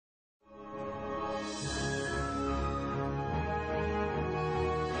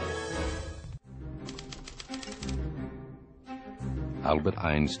Albert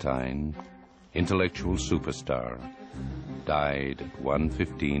Einstein, intellectual superstar, died at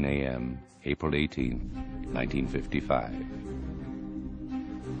 1:15 a.m., April 18, 1955.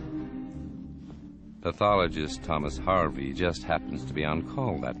 Pathologist Thomas Harvey just happens to be on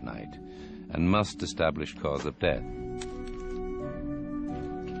call that night and must establish cause of death.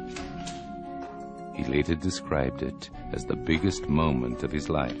 He later described it as the biggest moment of his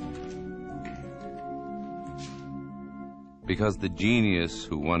life. Because the genius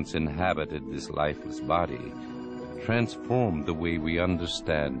who once inhabited this lifeless body transformed the way we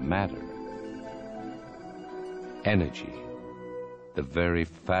understand matter. Energy, the very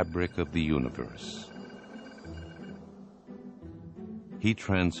fabric of the universe. He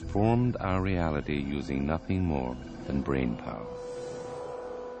transformed our reality using nothing more than brain power.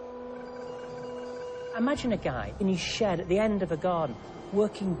 Imagine a guy in his shed at the end of a garden,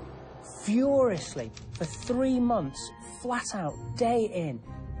 working furiously for 3 months, flat out, day in,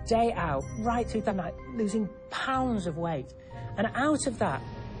 day out, right through the night, losing pounds of weight. And out of that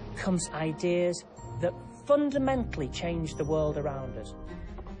comes ideas that fundamentally change the world around us.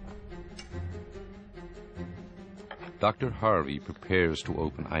 Dr. Harvey prepares to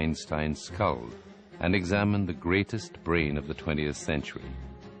open Einstein's skull and examine the greatest brain of the 20th century.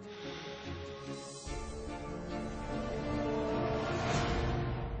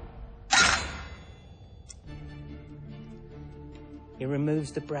 He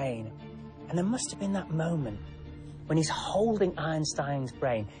removes the brain, and there must have been that moment when he's holding Einstein's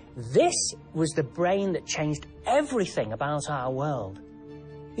brain. This was the brain that changed everything about our world.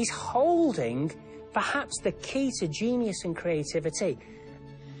 He's holding perhaps the key to genius and creativity.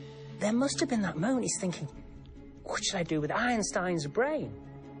 There must have been that moment he's thinking, what should I do with Einstein's brain?